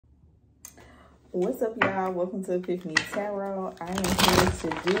What's up, y'all? Welcome to Epiphany Tarot. I am here to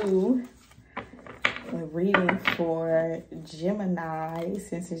do a reading for Gemini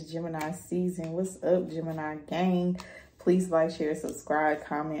since it's Gemini season. What's up, Gemini gang? Please like, share, subscribe,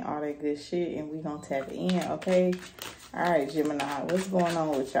 comment, all that good shit, and we gonna tap in, okay? All right, Gemini, what's going on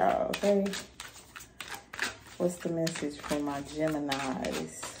with y'all, okay? What's the message for my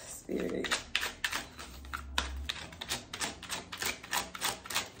Geminis, spirit?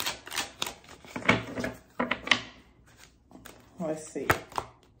 Let's see.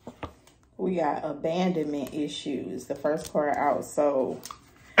 We got abandonment issues. The first card out. So,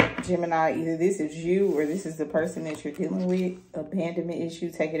 Gemini, either this is you or this is the person that you're dealing with. Abandonment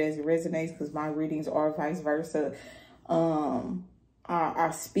issue. Take it as it resonates because my readings are vice versa.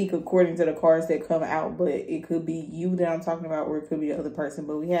 I speak according to the cards that come out, but it could be you that I'm talking about or it could be the other person.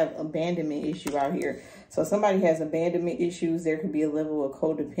 But we have abandonment issue out here. So somebody has abandonment issues. There could be a level of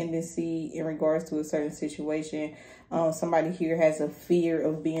codependency in regards to a certain situation. Somebody here has a fear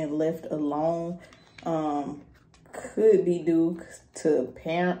of being left alone. Could be due to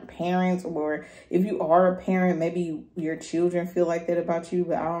parents, or if you are a parent, maybe your children feel like that about you,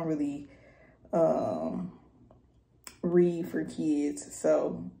 but I don't really read for kids,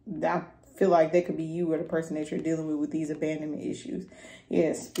 so I feel like that could be you or the person that you're dealing with these abandonment issues.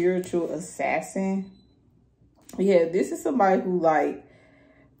 Yeah, spiritual assassin. Yeah, this is somebody who like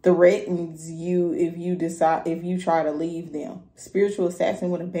threatens you if you try to leave them. Spiritual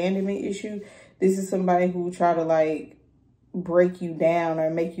assassin with abandonment issue. This is somebody who try to like break you down or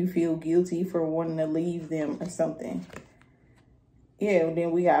make you feel guilty for wanting to leave them or something. Yeah, then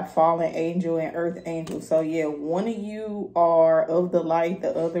we got fallen angel and earth angel. So yeah, one of you are of the light,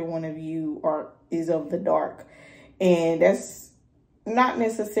 the other one of you is of the dark. And that's not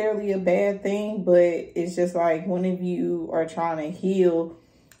necessarily a bad thing, but it's just like one of you are trying to heal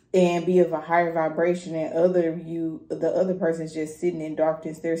and be of a higher vibration, and the other person's just sitting in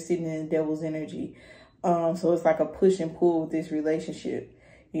darkness. They're sitting in the devil's energy. So it's like a push and pull with this relationship.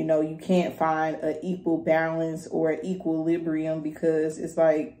 You know, you can't find an equal balance or an equilibrium because it's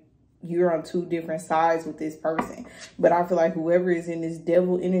like you're on two different sides with this person. But I feel like whoever is in this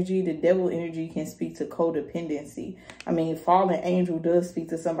devil energy, the devil energy can speak to codependency. I mean, fallen angel does speak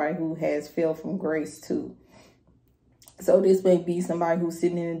to somebody who has fell from grace too. So this may be somebody who's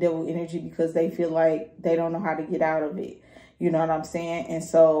sitting in the devil energy because they feel like they don't know how to get out of it. You know what I'm saying? And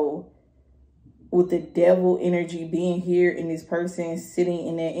so with the devil energy being here and this person sitting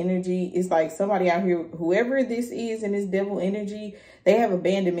in that energy, it's like somebody out here, whoever this is in this devil energy, they have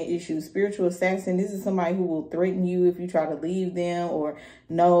abandonment issues. Spiritual assassin, this is somebody who will threaten you if you try to leave them, or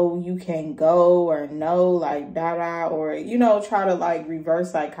no, you can't go, or no, like or, you know, try to like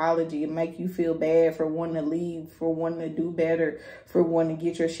reverse psychology and make you feel bad for wanting to leave, for wanting to do better, for wanting to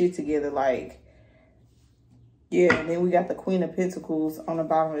get your shit together. Like, yeah, and then we got the Queen of Pentacles on the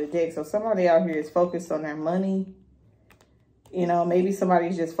bottom of the deck. So somebody out here is focused on their money. You know, maybe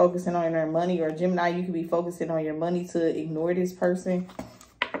somebody's just focusing on their money. Or Gemini, you could be focusing on your money to ignore this person.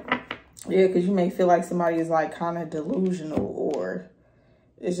 Yeah, because you may feel like somebody is like kind of delusional, or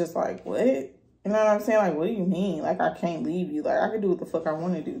it's just like, what? You know what I'm saying? Like, what do you mean? Like, I can't leave you. Like, I can do what the fuck I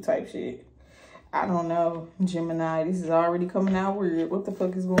want to do type shit. I don't know, Gemini. This is already coming out weird. What the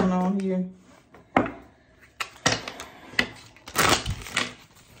fuck is going on here?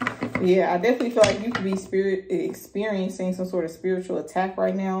 Yeah, I definitely feel like you could be experiencing some sort of spiritual attack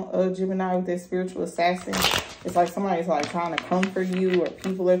right now, Gemini, with that spiritual assassin. It's like somebody's like trying to come for you, or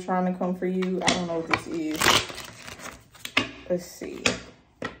people are trying to come for you. I don't know what this is. Let's see.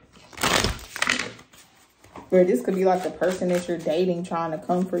 Where this could be like the person that you're dating trying to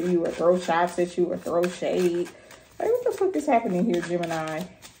come for you, or throw shots at you, or throw shade. Like, what the fuck is happening here, Gemini?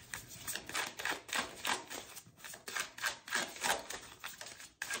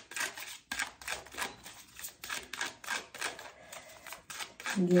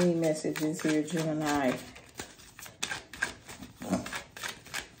 Give me messages here, Gemini.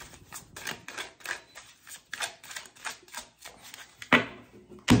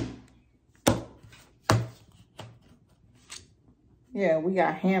 Yeah, we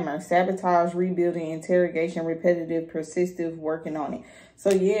got hammer, sabotage, rebuilding, interrogation, repetitive, persistent, working on it.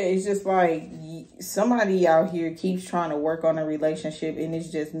 So yeah, it's just like somebody out here keeps trying to work on a relationship and it's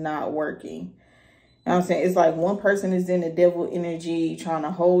just not working. You know what I'm saying? It's like one person is in the devil energy, trying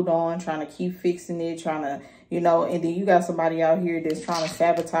to hold on, trying to keep fixing it, trying to, you know, and then you got somebody out here that's trying to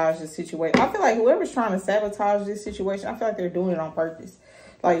sabotage the situation. I feel like whoever's trying to sabotage this situation, I feel like they're doing it on purpose.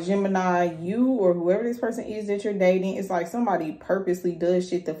 Like Gemini, you or whoever this person is that you're dating, it's like somebody purposely does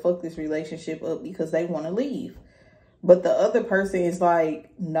shit to fuck this relationship up because they want to leave. But the other person is like,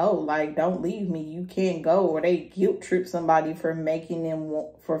 no, like, don't leave me. You can't go. Or they guilt trip somebody for making them,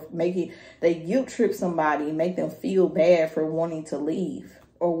 they guilt trip somebody, make them feel bad for wanting to leave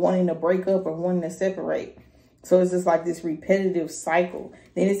or wanting to break up or wanting to separate. So it's just like this repetitive cycle.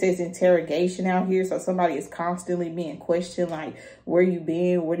 Then it says interrogation out here. So somebody is constantly being questioned, like, where you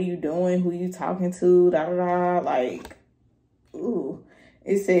been? What are you doing? Who you talking to? Da, da, da. Like, ooh.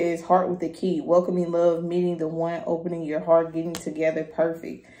 It says heart with the key, welcoming love, meeting the one, opening your heart, getting together,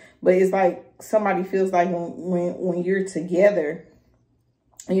 perfect. But it's like somebody feels like when you're together,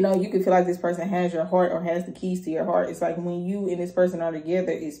 you know, you can feel like this person has your heart or has the keys to your heart. It's like when you and this person are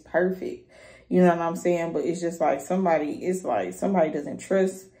together, it's perfect. You know what I'm saying? But it's just like somebody doesn't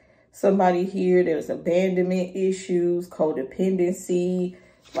trust somebody here. There's abandonment issues, codependency.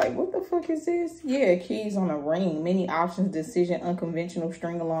 Like, what the fuck is this? Yeah, keys on a ring. Many options, decision, unconventional,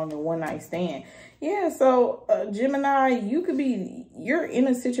 string along, and one night stand. Yeah, so Gemini, you're in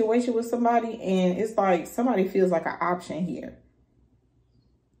a situation with somebody and it's like somebody feels like an option here.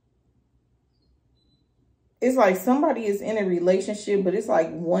 It's like somebody is in a relationship, but it's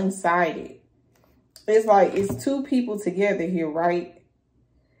like one-sided. It's like it's two people together here, right?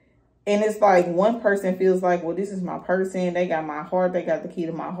 And it's like one person feels like, well, this is my person. They got my heart. They got the key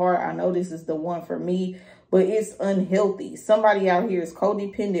to my heart. I know this is the one for me, but it's unhealthy. Somebody out here is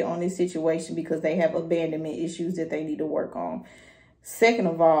codependent on this situation because they have abandonment issues that they need to work on. Second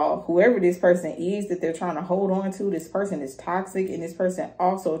of all, whoever this person is that they're trying to hold on to, this person is toxic, and this person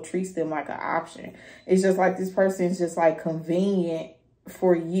also treats them like an option. It's just like this person is just like convenient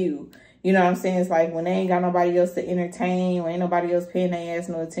for you. You know what I'm saying? It's like when they ain't got nobody else to entertain, when ain't nobody else paying their ass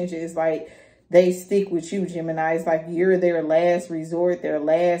no attention, it's like they stick with you, Gemini. It's like you're their last resort, their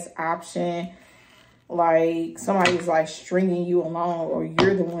last option. Like somebody's like stringing you along or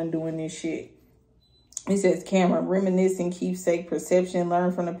you're the one doing this shit. It says camera, reminiscing, keepsake, perception,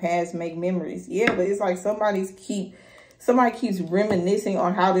 learn from the past, make memories. Yeah, but it's like somebody keeps reminiscing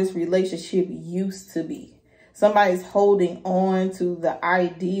on how this relationship used to be. Somebody's holding on to the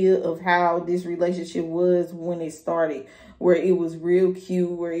idea of how this relationship was when it started, where it was real cute,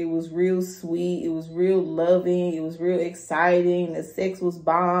 where it was real sweet, it was real loving, it was real exciting, the sex was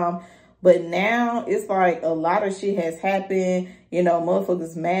bomb. But now it's like a lot of shit has happened. You know,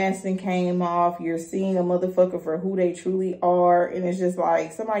 motherfuckers' masks and came off. You're seeing a motherfucker for who they truly are. And it's just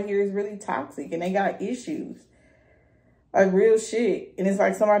like somebody here is really toxic and they got issues. Like real shit. And it's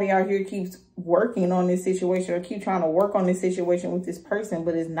like somebody out here keeps working on this situation or keep trying to work on this situation with this person,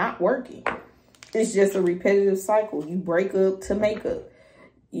 but it's not working. It's just a repetitive cycle. You break up to make up.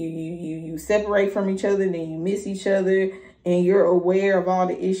 You separate from each other, then you miss each other, and you're aware of all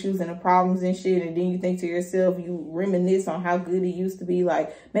the issues and the problems and shit, and then you think to yourself, you reminisce on how good it used to be.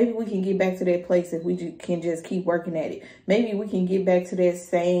 Like, maybe we can get back to that place if we can just keep working at it. Maybe we can get back to that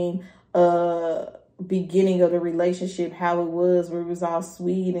same beginning of the relationship, how it was, where it was all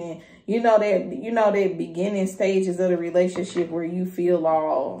sweet, and you know that beginning stages of the relationship where you feel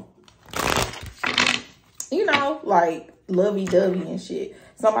all, you know, like lovey-dovey and shit.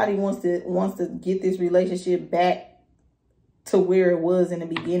 Somebody wants to get this relationship back to where it was in the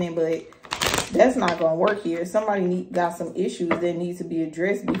beginning, but that's not gonna work here. Somebody got some issues that need to be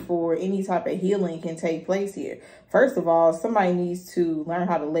addressed before any type of healing can take place here. First of all, somebody needs to learn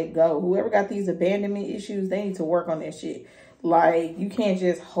how to let go. Whoever got these abandonment issues, they need to work on that shit. Like, you can't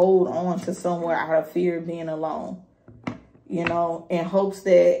just hold on to somewhere out of fear of being alone, you know, in hopes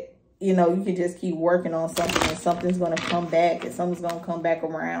that, you know, you can just keep working on something and something's going to come back and something's going to come back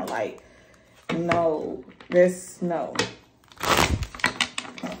around. Like, no, no.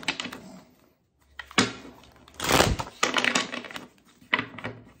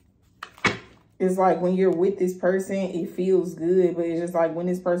 It's like when you're with this person, it feels good, but it's just like when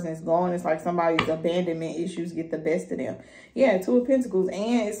this person is gone, it's like somebody's abandonment issues get the best of them. Yeah, Two of Pentacles,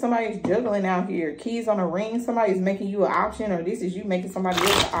 and it's somebody's juggling out here. Keys on a ring, somebody's making you an option, or this is you making somebody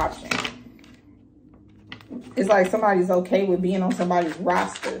else an option. It's like somebody's okay with being on somebody's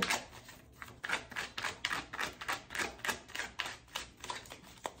roster.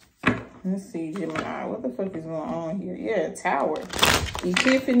 Let's see, Gemini, what the fuck is going on here? Yeah, Tower.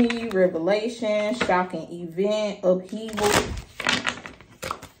 Epiphany, revelation, shocking event, upheaval.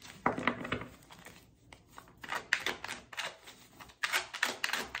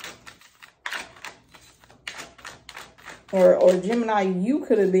 Or Gemini, you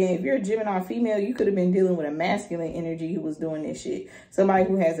could have been, if you're a Gemini female, you could have been dealing with a masculine energy who was doing this shit. Somebody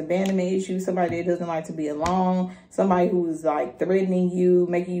who has abandonment issues, somebody that doesn't like to be alone, somebody who is like threatening you,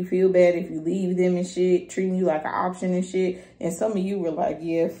 making you feel bad if you leave them and shit, treating you like an option and shit. And some of you were like,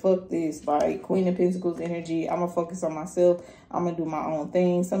 yeah, fuck this. Like Queen of Pentacles energy, I'm gonna focus on myself. I'm gonna do my own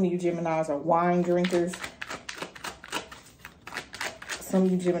thing. Some of you Geminis are wine drinkers. Some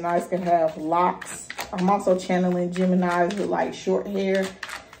of you Geminis can have locks. I'm also channeling Geminis with like short hair.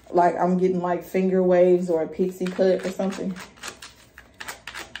 Like I'm getting like finger waves or a pixie cut or something.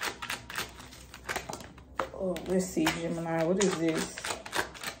 Oh, let's see, Gemini. What is this?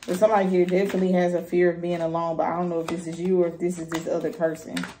 But somebody here definitely has a fear of being alone, but I don't know if this is you or if this is this other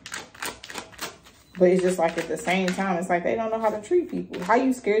person. But it's just like at the same time, it's like they don't know how to treat people. How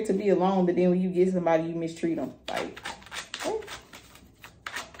you scared to be alone, but then when you get somebody, you mistreat them? Like, what?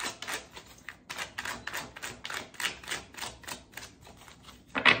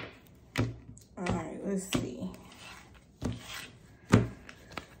 Let's see.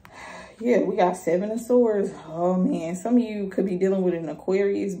 Yeah, we got 7 of Swords. Oh, man. Some of you could be dealing with an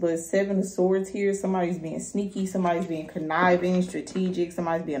Aquarius, but 7 of Swords here. Somebody's being sneaky. Somebody's being conniving, strategic.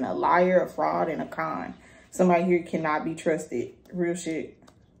 Somebody's being a liar, a fraud, and a con. Somebody here cannot be trusted. Real shit.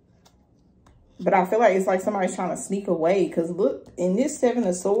 But I feel like it's like somebody's trying to sneak away. Because look, in this 7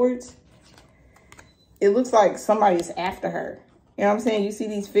 of Swords, it looks like somebody's after her. You know what I'm saying? You see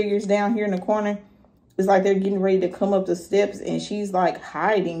these figures down here in the corner? It's like they're getting ready to come up the steps and she's like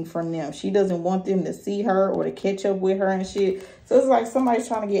hiding from them. She doesn't want them to see her or to catch up with her and shit. So it's like somebody's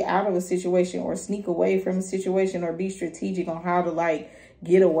trying to get out of a situation or sneak away from a situation or be strategic on how to like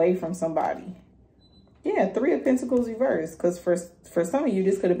get away from somebody. Yeah, 3 of Pentacles reversed. Because for some of you,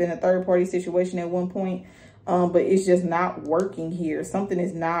 this could have been a third party situation at one point. But it's just not working here. Something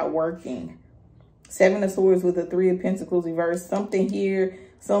is not working. 7 of Swords with the 3 of Pentacles reversed. Something here,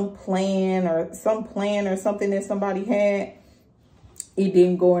 some plan or something that somebody had, it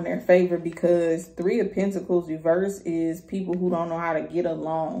didn't go in their favor because 3 of Pentacles reversed is people who don't know how to get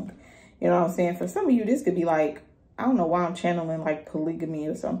along. You know what I'm saying? For some of you, this could be like, I don't know why I'm channeling like polygamy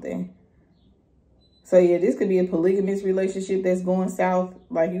or something. So yeah, this could be a polygamous relationship that's going south.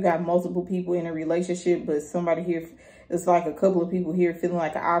 Like you got multiple people in a relationship, but somebody here, it's like a couple of people here feeling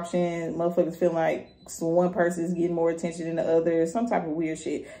like an option. Motherfuckers feeling like one person is getting more attention than the other. Some type of weird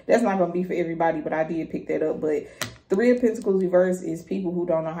shit. That's not going to be for everybody, but I did pick that up. But 3 of Pentacles reverse is people who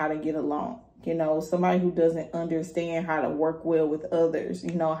don't know how to get along. You know, somebody who doesn't understand how to work well with others.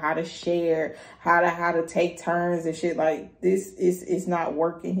 You know, how to share, how to take turns and shit. Like this is not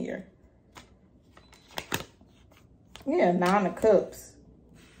working here. Yeah, 9 of Cups.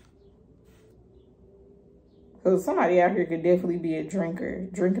 So somebody out here could definitely be a drinker.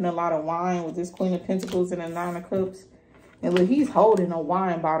 Drinking a lot of wine with this Queen of Pentacles and a 9 of Cups. And look, he's holding a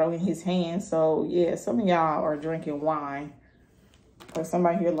wine bottle in his hand. So yeah, some of y'all are drinking wine. Or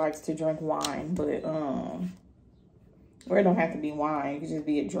somebody here likes to drink wine. But or it don't have to be wine. It could just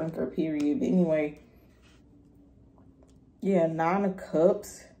be a drinker, period. But anyway. Yeah, 9 of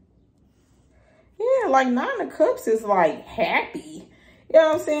Cups. Yeah, like 9 of Cups is like happy. You know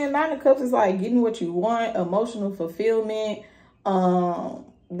what I'm saying? 9 of Cups is like getting what you want, emotional fulfillment.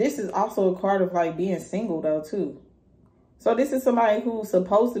 This is also a card of like being single though too. So this is somebody who's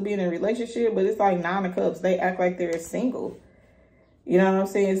supposed to be in a relationship, but it's like 9 of Cups. They act like they're single. You know what I'm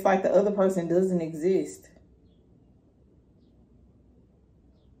saying? It's like the other person doesn't exist.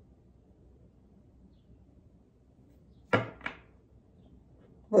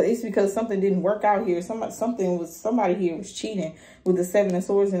 But it's because something didn't work out here. Somebody here was cheating with the 7 of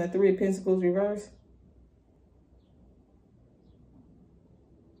Swords and the 3 of Pentacles reverse.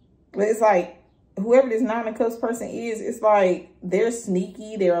 But it's like whoever this 9 of Cups person is, it's like they're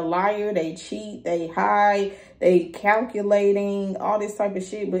sneaky, they're a liar, they cheat, they hide, they calculating, all this type of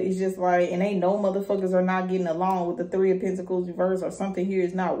shit. But it's just like, and they know motherfuckers are not getting along with the 3 of Pentacles reverse, or something here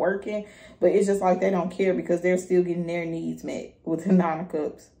is not working. But it's just like they don't care because they're still getting their needs met with the 9 of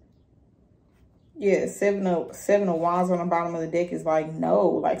Cups. Yeah, 7 of Wands on the bottom of the deck is like no.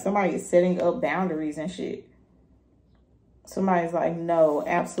 Like somebody is setting up boundaries and shit. Somebody's like, no,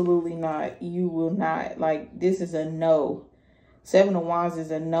 absolutely not. You will not. Like, this is a no. 7 of Wands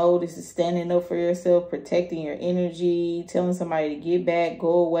is a no. This is standing up for yourself, protecting your energy, telling somebody to get back, go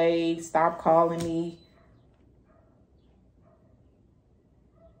away, stop calling me.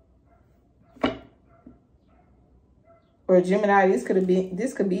 Or Gemini, this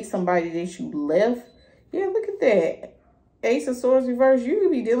could be somebody that you left. Yeah, look at that. Ace of Swords reverse. You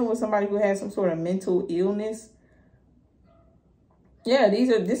could be dealing with somebody who has some sort of mental illness. Yeah,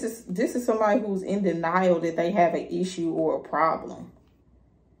 this is somebody who's in denial that they have an issue or a problem.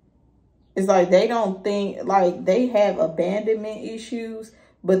 It's like they don't think, like they have abandonment issues,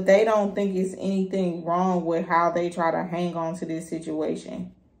 but they don't think it's anything wrong with how they try to hang on to this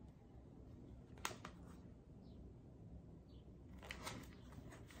situation.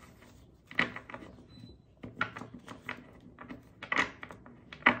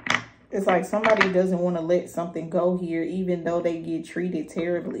 It's like somebody doesn't want to let something go here, even though they get treated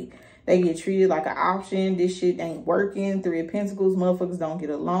terribly. They get treated like an option. This shit ain't working. Three of Pentacles, motherfuckers don't get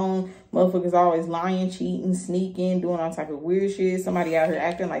along. Motherfuckers always lying, cheating, sneaking, doing all type of weird shit. Somebody out here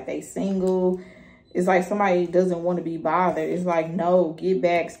acting like they single. It's like somebody doesn't want to be bothered. It's like, no, get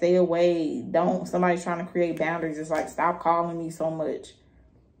back, stay away. Don't, somebody's trying to create boundaries. It's like, stop calling me so much.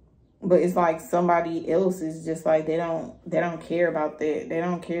 But it's like somebody else is just like, they don't care about that. They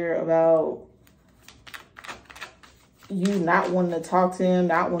don't care about you not wanting to talk to them,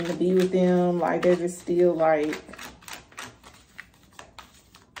 not wanting to be with them. Like, they're just still like,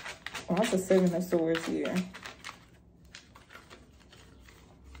 oh, that's a Seven of Swords here.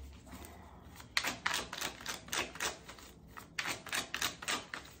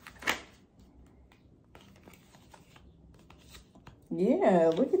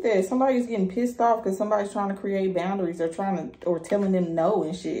 Yeah, look at that. Somebody's getting pissed off because somebody's trying to create boundaries or telling them no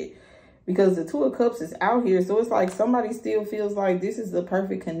and shit. Because the Two of Cups is out here. So it's like somebody still feels like this is the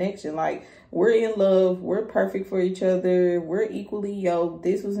perfect connection. Like, we're in love. We're perfect for each other. We're equally yoked.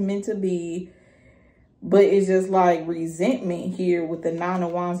 This was meant to be. But it's just like resentment here with the Nine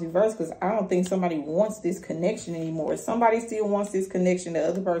of Wands reversed, because I don't think somebody wants this connection anymore. Somebody still wants this connection. The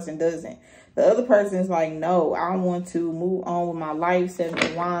other person doesn't. The other person is like, no, I want to move on with my life. Seven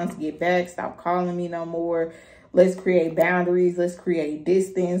of Wands, get back. Stop calling me no more. Let's create boundaries. Let's create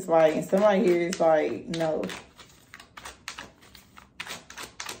distance. Like, and somebody here is like, no.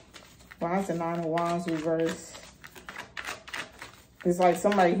 Why is the Nine of Wands reversed? It's like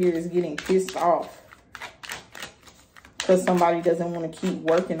somebody here is getting pissed off because somebody doesn't want to keep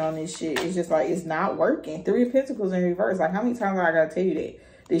working on this shit. It's just like, it's not working. Three of Pentacles in reverse. Like, how many times I gotta tell you that?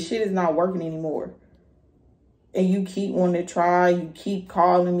 This shit is not working anymore. And you keep wanting to try. You keep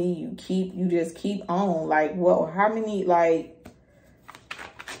calling me. You just keep on. Like, well, how many, like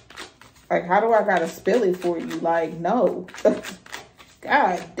how do I gotta spell it for you? Like, no.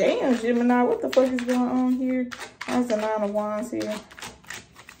 God damn, Gemini, what the fuck is going on here? How's the Nine of Wands here?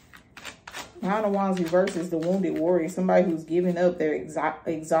 Nine of Wands reverse is the wounded warrior. Somebody who's giving up. They're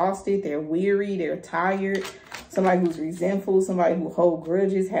exhausted. They're weary. They're tired. Somebody who's resentful. Somebody who holds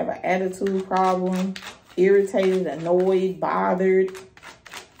grudges. Have an attitude problem. Irritated, annoyed, bothered.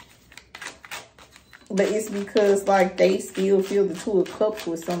 But it's because, like, they still feel the Two of Cups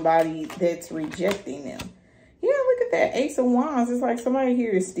with somebody that's rejecting them. Yeah, look at that. Ace of Wands. It's like somebody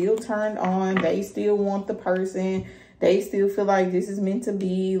here is still turned on. They still want the person. They still feel like this is meant to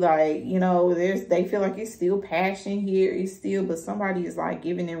be. Like, you know, they feel like it's still passion here. It's still, but somebody is like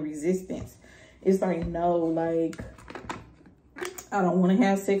giving them resistance. It's like, no, like, I don't want to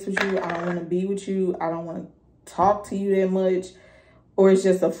have sex with you. I don't want to be with you. I don't want to talk to you that much. Or it's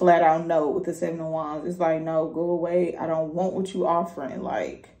just a flat out no with the Seven of Wands. It's like, no, go away. I don't want what you offering.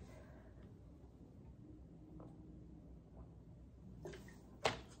 Like,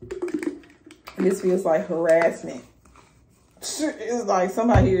 this feels like harassment. It's like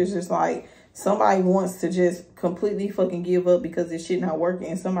somebody here is just like, somebody wants to just completely fucking give up because this shit not working,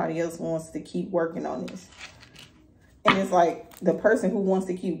 and somebody else wants to keep working on this. And it's like the person who wants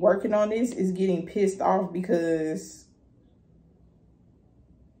to keep working on this is getting pissed off because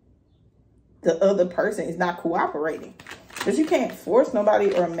the other person is not cooperating. But you can't force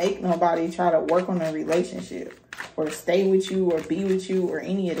nobody or make nobody try to work on a relationship or stay with you or be with you or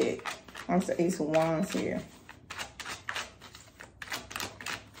any of that. That's the Ace of Wands here.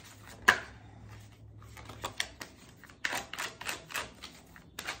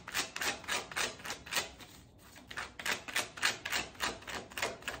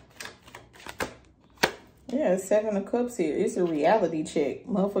 Yeah, Seven of Cups here. It's a reality check.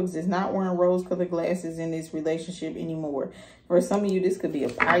 Motherfuckers is not wearing rose-colored glasses in this relationship anymore. For some of you, this could be a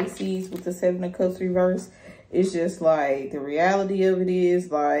Pisces with the Seven of Cups reverse. It's just like the reality of it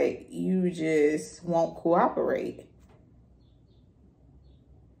is like you just won't cooperate.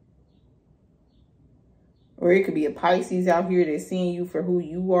 Or it could be a Pisces out here that's seeing you for who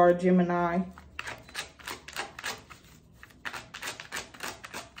you are, Gemini.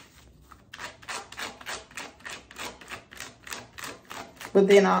 But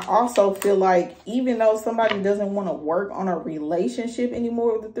then I also feel like even though somebody doesn't want to work on a relationship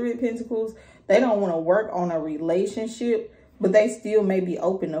anymore with the Three of Pentacles, they don't want to work on a relationship, But they still may be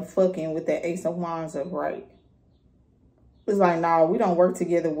open to fucking with that Ace of Wands upright. It's like, nah, we don't work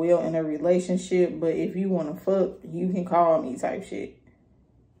together well in a relationship, but if you want to fuck, you can call me type shit.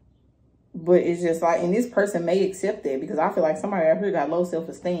 But it's just like, and this person may accept that, because I feel like somebody out here got low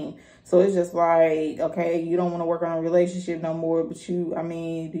self-esteem. So it's just like, okay, you don't want to work on a relationship no more, but you, I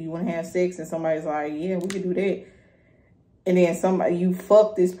mean, do you want to have sex? And somebody's like, yeah, we could do that. And then somebody, you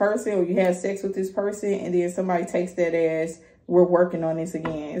fuck this person or you have sex with this person, and then somebody takes that as, we're working on this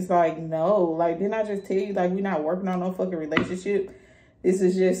again. It's like, no, like, didn't I just tell you, like, we're not working on no fucking relationship? This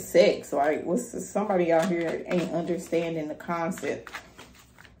is just sex. Like, somebody out here ain't understanding the concept.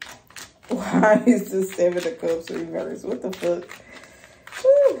 Why is the Seven of Cups reversed? What the fuck?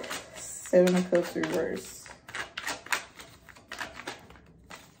 Whew. Seven of Cups reversed.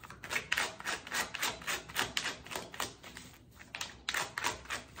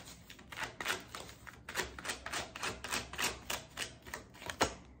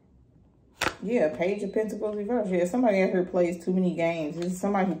 Yeah, Page of Pentacles reversed. Yeah, somebody out here plays too many games. This is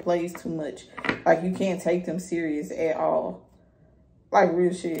somebody who plays too much. Like, you can't take them serious at all. Like,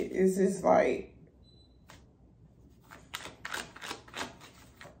 real shit. It's just like,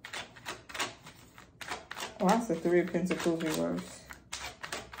 why is the Three of Pentacles reversed?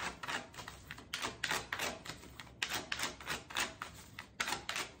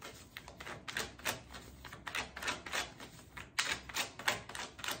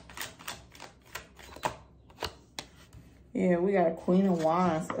 Yeah, we got a Queen of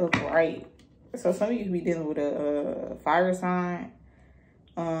Wands upright. So some of you could be dealing with a fire sign,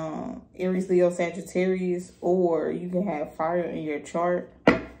 Aries, Leo, Sagittarius, or you can have fire in your chart.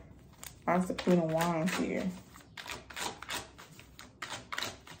 That's the Queen of Wands here.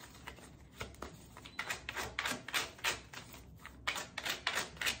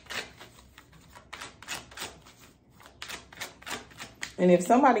 And if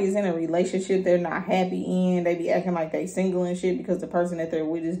somebody is in a relationship they're not happy in, they be acting like they single and shit because the person that they're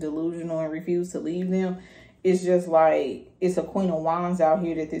with is delusional and refuse to leave them. It's just like, it's a Queen of Wands out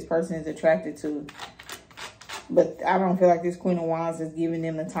here that this person is attracted to. But I don't feel like this Queen of Wands is giving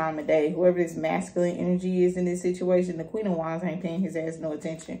them the time of day. Whoever this masculine energy is in this situation, the Queen of Wands ain't paying his ass no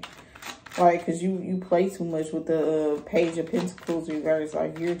attention. Like, because you play too much with the Page of Pentacles reverse.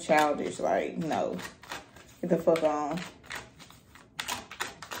 Like, you're childish. Like, no. Get the fuck on.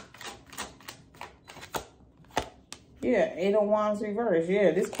 Yeah, Eight of Wands reverse. Yeah,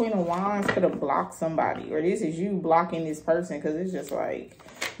 this Queen of Wands could have blocked somebody. Or this is you blocking this person, because it's just like,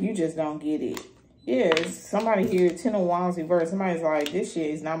 you just don't get it. Yeah, it's somebody here, Ten of Wands reverse. Somebody's like, this shit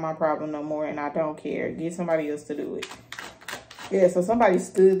is not my problem no more, and I don't care. Get somebody else to do it. Yeah, so somebody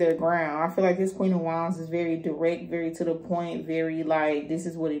stood their ground. I feel like this Queen of Wands is very direct, very to the point, very like, this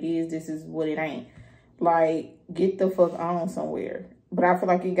is what it is, this is what it ain't. Like, get the fuck on somewhere. But I feel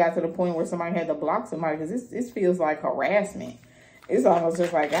like it got to the point where somebody had to block somebody, because this feels like harassment. It's almost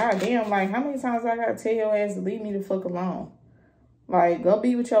just like, God damn, like, how many times I gotta tell your ass to leave me the fuck alone? Like, go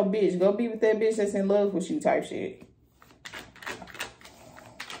be with your bitch. Go be with that bitch that's in love with you type shit.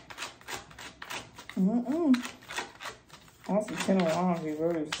 That's the Ten of Wands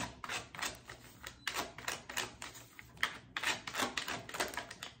reversed.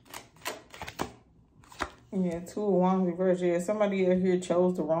 Yeah, Two of Wands reversed. Yeah, somebody out here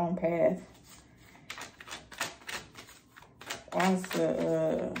chose the wrong path. What's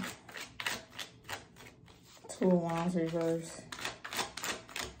the Two of Wands reversed?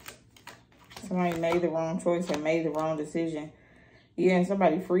 Somebody made the wrong choice and made the wrong decision. Yeah, and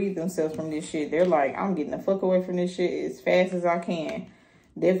somebody freed themselves from this shit. They're like, I'm getting the fuck away from this shit as fast as I can.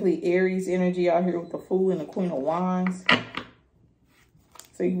 Definitely Aries energy out here with the Fool and the Queen of Wands.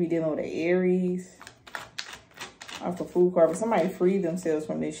 So you can be dealing with an Aries. Off the Fool card, but somebody freed themselves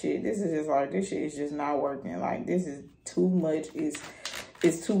from this shit. This is just like, this shit is just not working. Like, this is too much.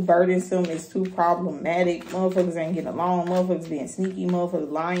 It's too burdensome. It's too problematic. Motherfuckers ain't getting along. Motherfuckers being sneaky.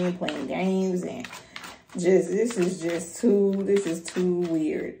 Motherfuckers lying, playing games, and just, this is too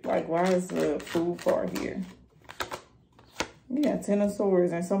weird. Like, why is the Fool card here? Yeah, Ten of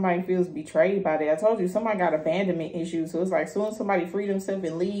Swords, and somebody feels betrayed by that. I told you, somebody got abandonment issues. So it's like, soon as somebody free themselves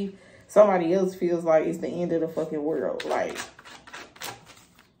and leave, somebody else feels like it's the end of the fucking world. Like,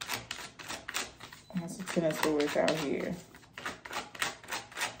 that's a Ten of Swords out here.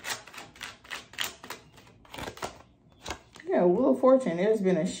 Yeah, Wheel of Fortune. There's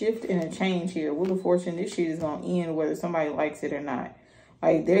been a shift and a change here. Wheel of Fortune, this shit is going to end whether somebody likes it or not.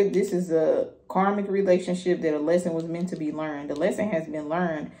 Like, this is a karmic relationship that a lesson was meant to be learned. The lesson has been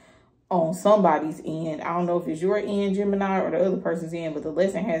learned. on somebody's end. I don't know if it's your end, Gemini, or the other person's end, but the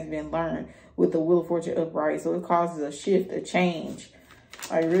lesson has been learned with the Wheel of Fortune upright. So it causes a shift, a change.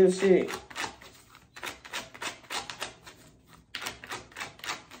 Like real shit.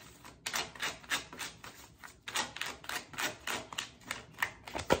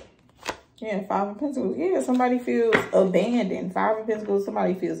 Yeah, Five of Pentacles. Yeah, somebody feels abandoned. Five of Pentacles,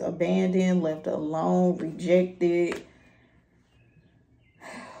 somebody feels abandoned, left alone, rejected.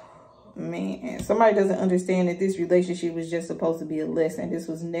 Man, somebody doesn't understand that this relationship was just supposed to be a lesson. This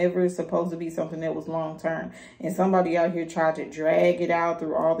was never supposed to be something that was long term. And somebody out here tried to drag it out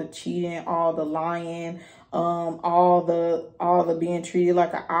through all the cheating, all the lying, all the being treated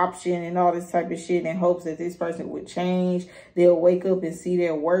like an option and all this type of shit in hopes that this person would change. They'll wake up and see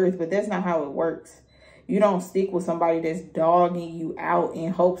their worth, but that's not how it works. You don't stick with somebody that's dogging you out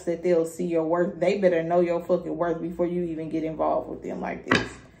in hopes that they'll see your worth. They better know your fucking worth before you even get involved with them like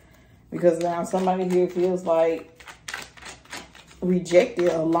this. Because now somebody here feels like rejected,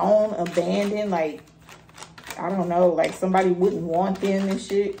 alone, abandoned. Like, I don't know, like somebody wouldn't want them and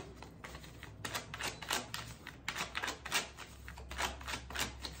shit.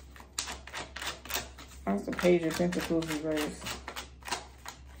 That's the Page of Pentacles reverse.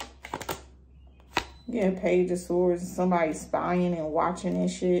 Yeah, Page of Swords. Somebody spying and watching and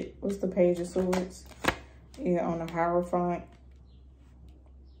shit. What's the Page of Swords? Yeah, on the Hierophant.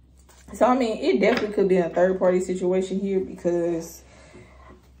 So, I mean, it definitely could be a third-party situation here because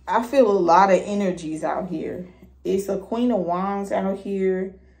I feel a lot of energies out here. It's a Queen of Wands out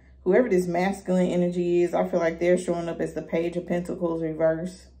here. Whoever this masculine energy is, I feel like they're showing up as the Page of Pentacles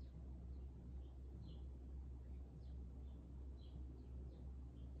reverse.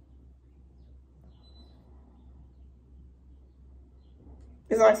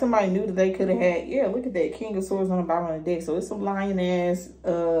 It's like somebody knew that they could have had, yeah, look at that, King of Swords on the bottom of the deck. So it's some lying-ass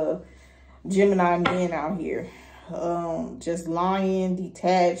Gemini men out here. Just lying,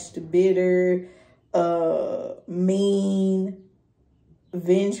 detached, bitter, mean,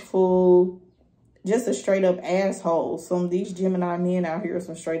 vengeful, just a straight up asshole. Some of these Gemini men out here are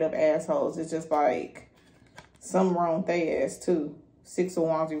some straight up assholes. It's just like something wrong with their ass too. Six of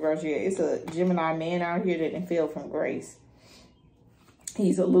Wands reverse. Yeah, it's a Gemini man out here that didn't feel from grace.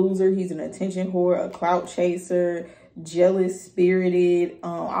 He's a loser. He's an attention whore, a clout chaser, jealous, spirited,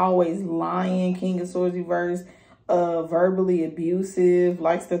 always lying, King of Swords reverse, verbally abusive,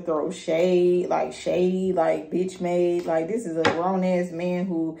 likes to throw shade, like shady, like bitch made. Like this is a grown ass man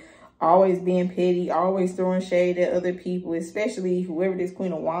who always being petty, always throwing shade at other people, especially whoever this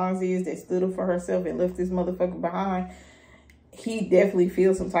Queen of Wands is that stood up for herself and left this motherfucker behind. He definitely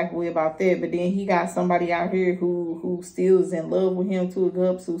feels some type of way about that. But then he got somebody out here who still is in love with him to a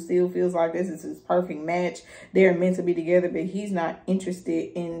gups, who still feels like this is his perfect match. They're meant to be together, but he's not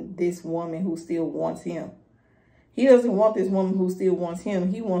interested in this woman who still wants him. He doesn't want this woman who still wants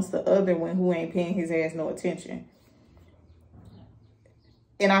him. He wants the other one who ain't paying his ass no attention.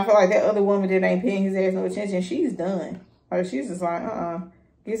 And I feel like that other woman that ain't paying his ass no attention, she's done. Like she's just like,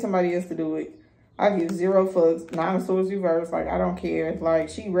 get somebody else to do it. I give zero fucks. Nine of Swords reverse. Like, I don't care. Like,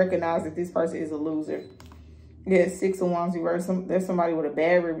 she recognized that this person is a loser. Yeah, Six of Wands reverse. There's somebody with a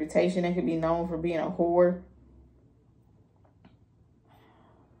bad reputation that could be known for being a whore.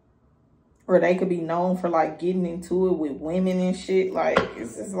 Or they could be known for, like, getting into it with women and shit. Like,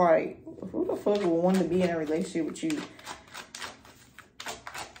 it's just like, who the fuck would want to be in a relationship with you?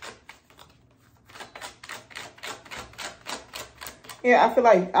 Yeah, I feel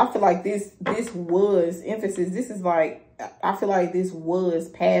like this was emphasis. This is like, I feel like this was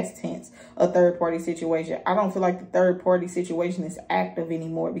past tense, a third party situation. I don't feel like the third party situation is active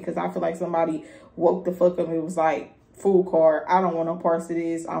anymore because I feel like somebody woke the fuck up and it was like, fool card, I don't want no parts of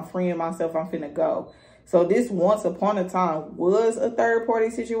this. I'm freeing myself. I'm finna go. So this once upon a time was a third party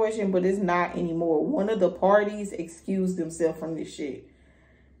situation, but it's not anymore. One of the parties excused themselves from this shit.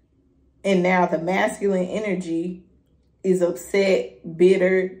 And now the masculine energy is upset,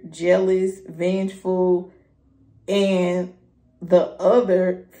 bitter, jealous, vengeful, and the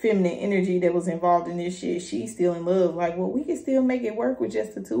other feminine energy that was involved in this shit, she's still in love. Like, well, we can still make it work with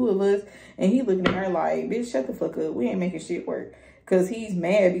just the two of us. And he looking at her like, bitch, shut the fuck up. We ain't making shit work. Because he's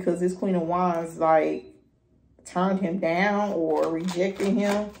mad because this Queen of Wands, like, turned him down or rejected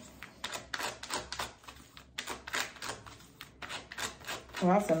him.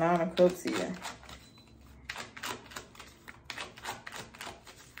 Well, that's a Nine of Cups here.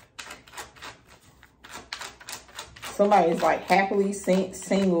 Somebody is like happily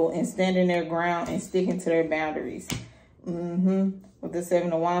single and standing their ground and sticking to their boundaries. With the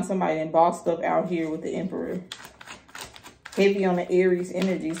Seven of Wands, somebody then bossed up out here with the Emperor. Heavy on the Aries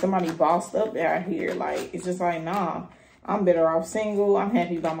energy. Somebody bossed up out here. Like, it's just like, nah, I'm better off single. I'm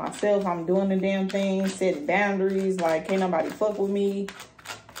happy by myself. I'm doing the damn thing, setting boundaries. Like, can't nobody fuck with me.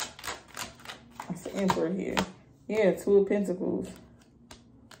 That's the Emperor here. Yeah, Two of Pentacles.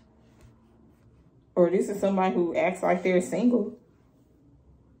 Or this is somebody who acts like they're single.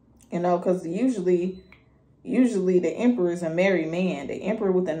 You know, because usually the Emperor is a married man. The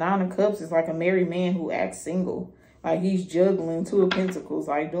Emperor with the Nine of Cups is like a married man who acts single. Like, he's juggling Two of Pentacles,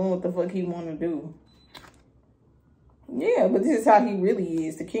 like doing what the fuck he want to do. Yeah, but this is how he really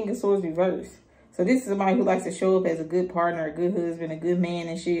is. The King of Swords reversed. So this is somebody who likes to show up as a good partner, a good husband, a good man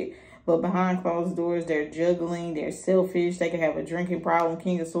and shit. But behind closed doors, they're juggling. They're selfish. They can have a drinking problem.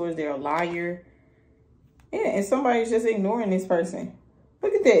 King of Swords, they're a liar. Yeah, and somebody's just ignoring this person.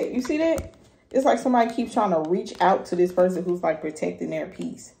 Look at that. You see that? It's like somebody keeps trying to reach out to this person who's like protecting their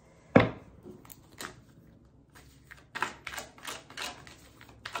peace.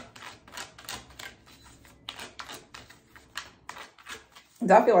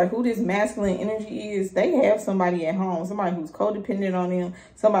 I feel like who this masculine energy is, they have somebody at home, somebody who's codependent on them,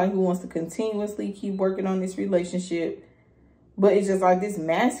 somebody who wants to continuously keep working on this relationship. But it's just like this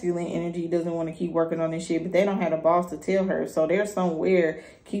masculine energy doesn't want to keep working on this shit, but they don't have a boss to tell her. So they're somewhere,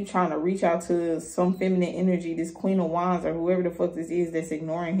 keep trying to reach out to some feminine energy, this Queen of Wands or whoever the fuck this is that's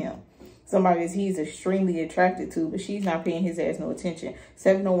ignoring him. Somebody that he's extremely attracted to, but she's not paying his ass no attention.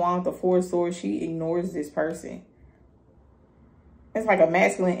 Seven of Wands, the Four of Swords, she ignores this person. It's like a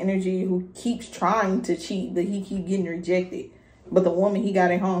masculine energy who keeps trying to cheat, but he keep getting rejected. But the woman he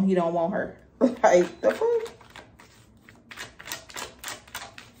got at home, he don't want her. Like, the fuck?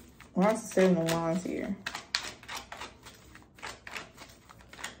 Why's the Seven of Wands here?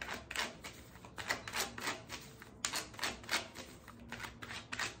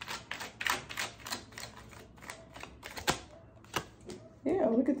 Yeah,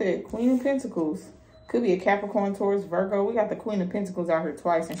 look at that. Queen of Pentacles. Could be a Capricorn, Taurus, Virgo. We got the Queen of Pentacles out here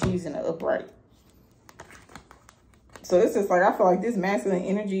twice, and she's in the upright. So it's just like, I feel like this masculine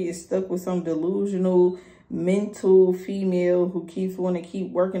energy is stuck with some delusional, mental female who keeps wanting to keep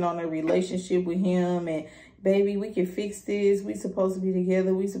working on a relationship with him. And, baby, we can fix this. We supposed to be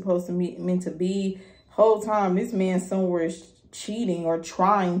together. We supposed to be meant to be. Whole time, this man somewhere is cheating or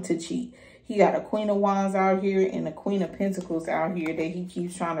trying to cheat. He got a Queen of Wands out here and a Queen of Pentacles out here that he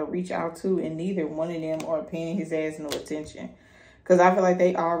keeps trying to reach out to, and neither one of them are paying his ass no attention. Because I feel like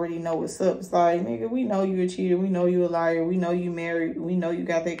they already know what's up. It's like, nigga, we know you a cheater. We know you a liar. We know you married. We know you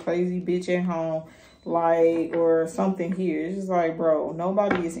got that crazy bitch at home. Like, or something here. It's just like, bro,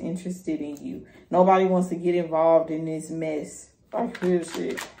 nobody is interested in you. Nobody wants to get involved in this mess. Like, real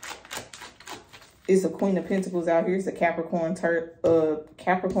shit. It's a Queen of Pentacles out here. It's a Capricorn, Taurus,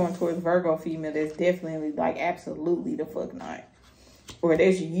 Virgo female that's definitely, like, absolutely the fuck not. Or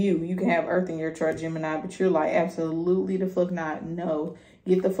that's you. You can have Earth in your chart, Gemini, but you're like, absolutely the fuck not. No.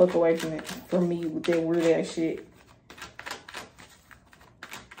 Get the fuck away from it, from me with that weird ass shit.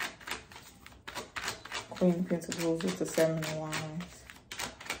 Queen of Pentacles with the Seven of Wands.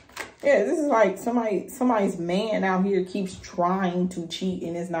 Yeah, this is like somebody's man out here keeps trying to cheat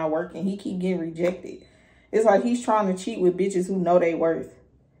and it's not working. He keep getting rejected. It's like he's trying to cheat with bitches who know they worth.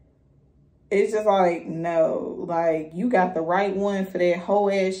 It's just like, no, like, you got the right one for that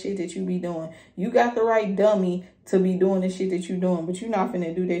whole ass shit that you be doing. You got the right dummy to be doing the shit that you doing, but you're not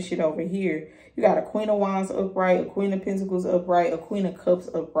finna do that shit over here. You got a Queen of Wands upright, a Queen of Pentacles upright, a Queen of Cups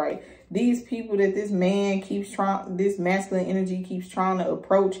upright. These people that this man keeps trying, this masculine energy keeps trying to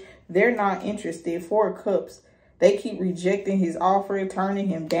approach, they're not interested. Four of Cups, they keep rejecting his offer, turning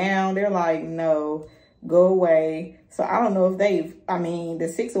him down. They're like, no, go away. So I don't know if they've, I mean, the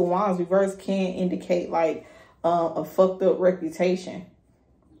Six of Wands reverse can indicate like a fucked up reputation.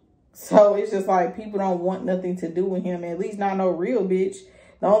 So it's just like people don't want nothing to do with him, at least not no real bitch.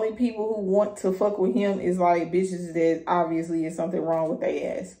 The only people who want to fuck with him is like bitches that obviously is something wrong with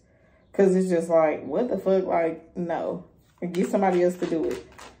their ass. Because it's just like, what the fuck? Like, no. Get somebody else to do it.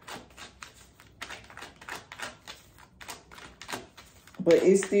 But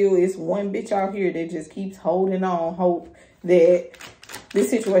it's one bitch out here that just keeps holding on, hope that this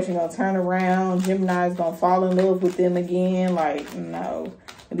situation gonna turn around. Gemini is gonna fall in love with them again. Like, no.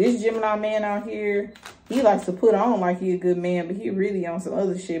 This Gemini man out here, he likes to put on like he a good man, but he really on some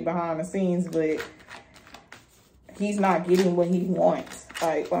other shit behind the scenes, but he's not getting what he wants.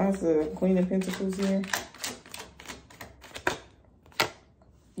 Like, why is the Queen of Pentacles here?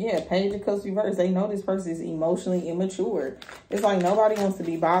 Yeah, Page of Cups reverse. They know this person is emotionally immature. It's like nobody wants to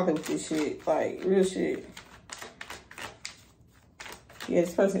be bothered with this shit. Like, real shit. Yeah,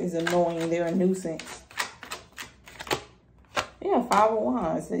 this person is annoying. They're a nuisance. Yeah, Five of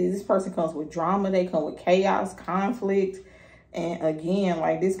Wands. This person comes with drama. They come with chaos, conflict. And again,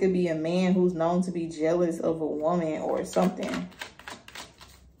 like this could be a man who's known to be jealous of a woman or something.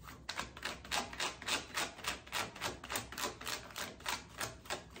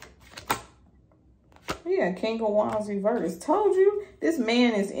 Yeah, King of Wands reverse. Told you, this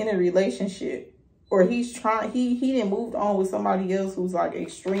man is in a relationship. Or he's trying, he didn't move on with somebody else who's like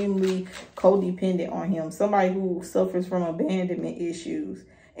extremely codependent on him. Somebody who suffers from abandonment issues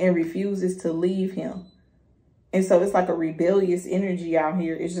and refuses to leave him. And so it's like a rebellious energy out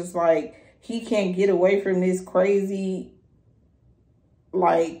here. It's just like he can't get away from this crazy,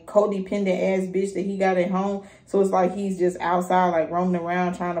 like codependent ass bitch that he got at home. So it's like he's just outside, like roaming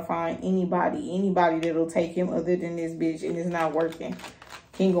around trying to find anybody that'll take him other than this bitch, and it's not working.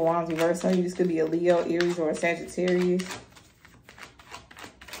 King of Wands reverse. Some of you, this could be a Leo, Aries, or a Sagittarius.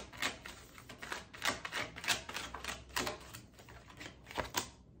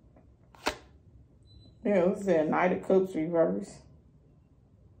 Yeah, this is a Knight of Cups reverse.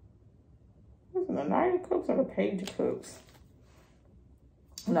 This is the Knight of Cups or the Page of Cups?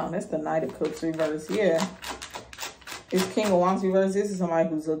 No, that's the Knight of Cups reverse. Yeah. It's King of Wands reverse. This is somebody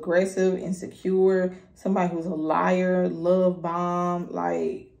who's aggressive, insecure, somebody who's a liar, love bomb,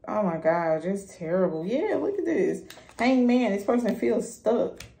 like, oh my God, just terrible. Yeah, look at this. Hangman, this person feels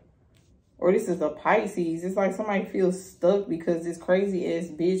stuck. Or this is a Pisces. It's like somebody feels stuck because this crazy ass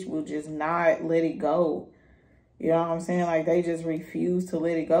bitch will just not let it go. You know what I'm saying? Like they just refuse to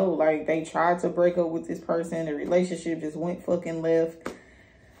let it go. Like they tried to break up with this person. The relationship just went fucking left.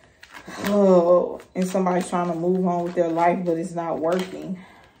 Oh, and somebody's trying to move on with their life, but it's not working.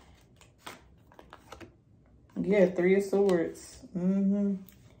 Yeah, Three of Swords.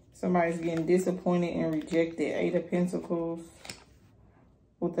 Somebody's getting disappointed and rejected. Eight of Pentacles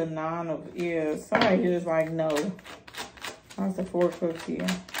with the Nine of, yeah, somebody here is like, no. That's the Four of Cups here.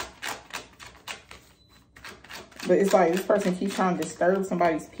 But it's like this person keeps trying to disturb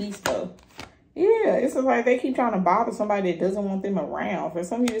somebody's peace, though. Yeah, it's like they keep trying to bother somebody that doesn't want them around. For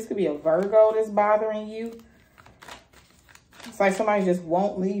some of you, this could be a Virgo that's bothering you. It's like somebody just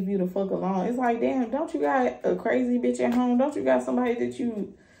won't leave you the fuck alone. It's like, damn, don't you got a crazy bitch at home? Don't you got somebody that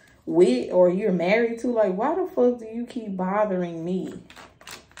you with or you're married to? Like, why the fuck do you keep bothering me?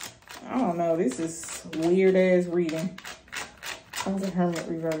 I don't know. This is weird ass reading. How's the Hermit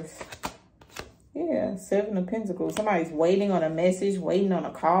reverse? Yeah, Seven of Pentacles. Somebody's waiting on a message, waiting on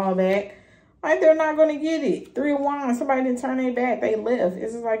a call back. Like, they're not going to get it. Three of Wands. Somebody didn't turn their back. They left.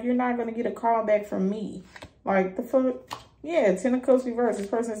 It's just like, you're not going to get a call back from me. Like, the fuck? Yeah, Ten of Cups reverse. This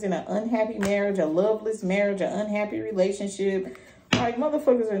person's in an unhappy marriage, a loveless marriage, an unhappy relationship. Like,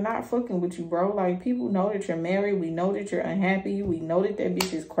 motherfuckers are not fucking with you, bro. Like, people know that you're married. We know that you're unhappy. We know that that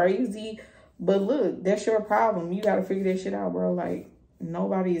bitch is crazy. But look, that's your problem. You got to figure that shit out, bro. Like,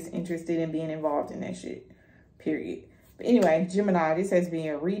 nobody is interested in being involved in that shit. Period. But anyway, Gemini, this has been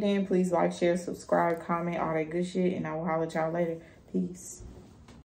a reading. Please like, share, subscribe, comment, all that good shit. And I will holler at y'all later. Peace.